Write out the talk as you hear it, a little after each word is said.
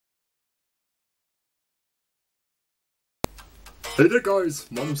Hey there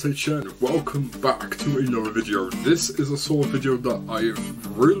guys, my name's Chen. Welcome back to another video. This is a sort of video that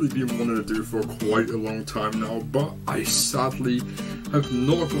I've really been wanting to do for quite a long time now, but I sadly have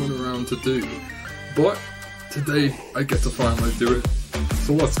not gone around to do. But today I get to finally do it,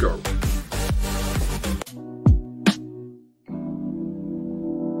 so let's go.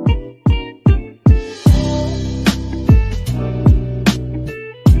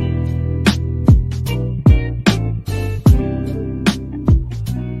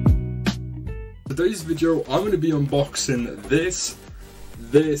 Today's video, I'm going to be unboxing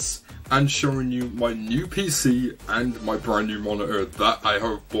this, and showing you my new PC and my brand new monitor that I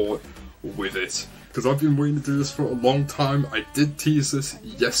have bought with it. Because I've been waiting to do this for a long time. I did tease this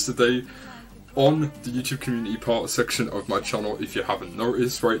yesterday on the YouTube community part section of my channel, if you haven't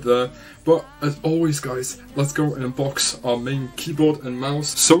noticed right there. But as always guys, let's go and unbox our main keyboard and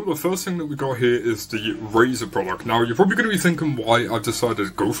mouse. So the first thing that we got here is the Razer product. Now you're probably going to be thinking why I've decided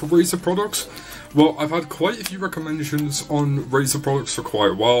to go for Razer products. Well, I've had quite a few recommendations on Razer products for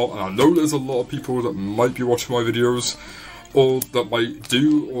quite a while, and I know there's a lot of people that might be watching my videos or that might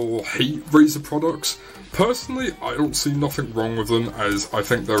do or hate Razer products. Personally, I don't see nothing wrong with them, as I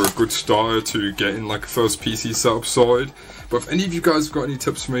think they're a good starter to getting like a first PC setup side. But if any of you guys have got any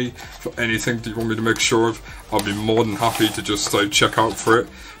tips for me for anything that you want me to make sure of, I'll be more than happy to just check out for it.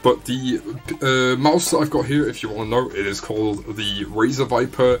 But the mouse that I've got here, if you want to know, it is called the Razer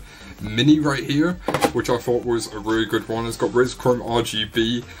Viper Mini right here, which I thought was a really good one. It's got Razer Chrome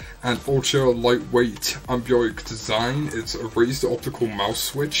RGB and ultra lightweight ambient design. It's a raised optical mouse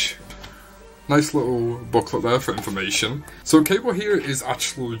switch. Nice little booklet there for information. So the cable here is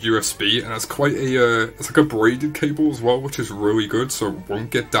actual USB, and it's quite a, it's like a braided cable as well, which is really good, so it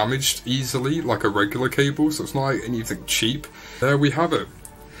won't get damaged easily like a regular cable, so it's not like anything cheap. There we have it.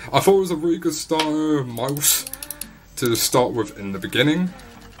 I thought it was a really good starter mouse to start with in the beginning.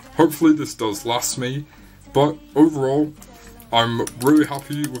 Hopefully this does last me, but overall I'm really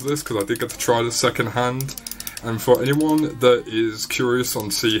happy with this because I did get to try this second hand. And for anyone that is curious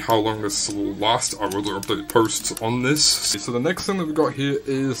on see how long this will last, I will update posts on this. So the next thing that we got here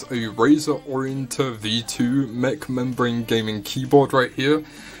is a Razer Orientor V2 mech membrane gaming keyboard right here.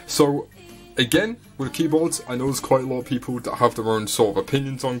 So again, with keyboards, I know there's quite a lot of people that have their own sort of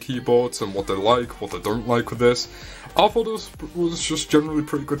opinions on keyboards and what they like, what they don't like with this. I thought this was just generally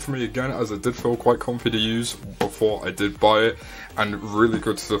pretty good for me again, as it did feel quite comfy to use before I did buy it, and really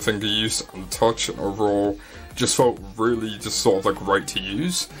good to the finger use and touch, and overall just felt really just sort of like right to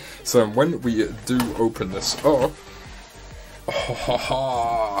use. So when we do open this up,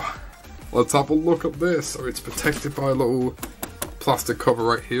 let's have a look at this. So it's protected by a little plastic cover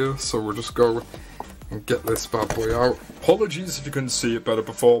right here, so we'll just go and get this bad boy out. Apologies if you couldn't see it better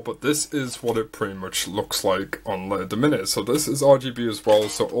before, but this is what it pretty much looks like on the minute. So this is RGB as well,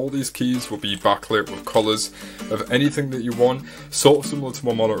 so all these keys will be backlit with colours of anything that you want, sort of similar to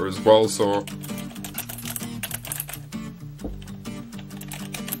my monitor as well. So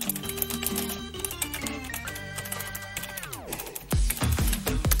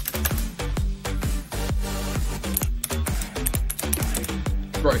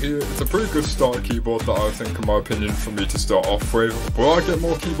right here, it's a pretty good starter keyboard that I think, in my opinion, for me to start off with. Will I get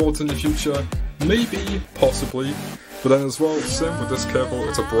more keyboards in the future? Maybe, possibly. But then as well, same with this cable,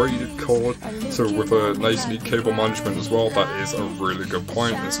 it's a braided cord, so with a nice neat cable management as well, that is a really good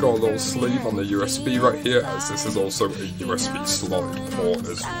point. It's got a little sleeve on the USB right here, as this is also a USB slot port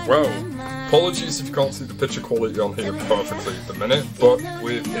as well. Apologies if you can't see the picture quality on here perfectly at the minute, but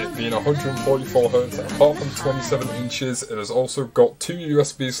with it being 144Hz and apart from 27 inches, it has also got 2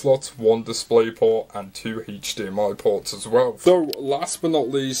 USB slots, 1 display port and 2 HDMI ports as well. So last but not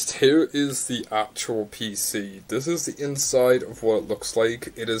least, here is the actual PC. This is the inside of what it looks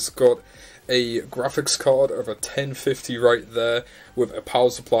like. It has got a graphics card of a 1050 right there with a power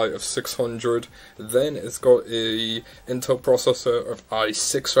supply of 600. Then it's got a Intel processor of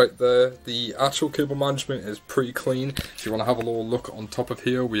i6 right there. The actual cable management is pretty clean. If you want to have a little look on top of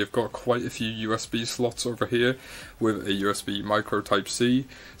here, we have got quite a few USB slots over here with a USB micro type C,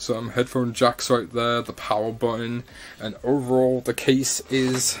 some headphone jacks right there, the power button, and overall the case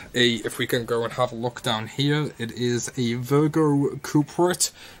is a, if we can go and have a look down here, it is a Virgo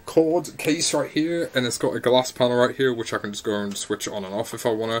Cuprate cord case right here, and it's got a glass panel right here which I can just go and switch on and off if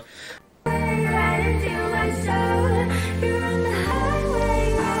I want to.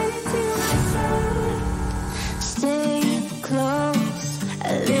 Stay close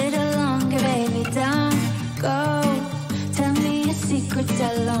a little longer, baby, don't go. Tell me your secrets,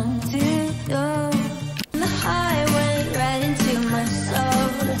 I long to know. The highway right into my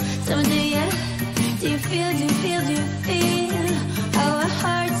soul. So do you feel, do you feel, do you feel?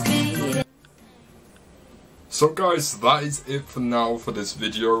 So guys, that is it for now for this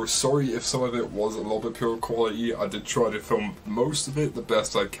video. Sorry if some of it was a little bit poor quality. I did try to film most of it the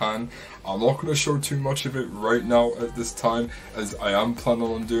best I can. I'm not going to show too much of it right now at this time, as I am planning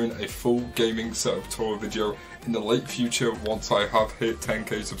on doing a full gaming setup tour video in the late future once I have hit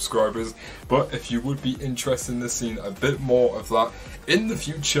 10k subscribers. But if you would be interested in seeing a bit more of that in the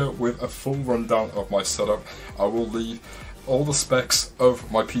future with a full rundown of my setup, I will leave all the specs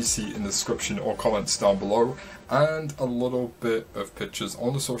of my PC in the description or comments down below, and a little bit of pictures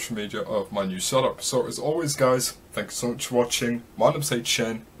on the social media of my new setup. So as always guys, thank you so much for watching. My name's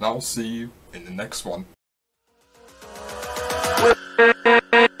Shen, and I'll see you in the next one.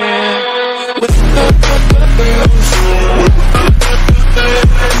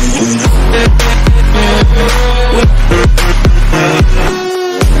 With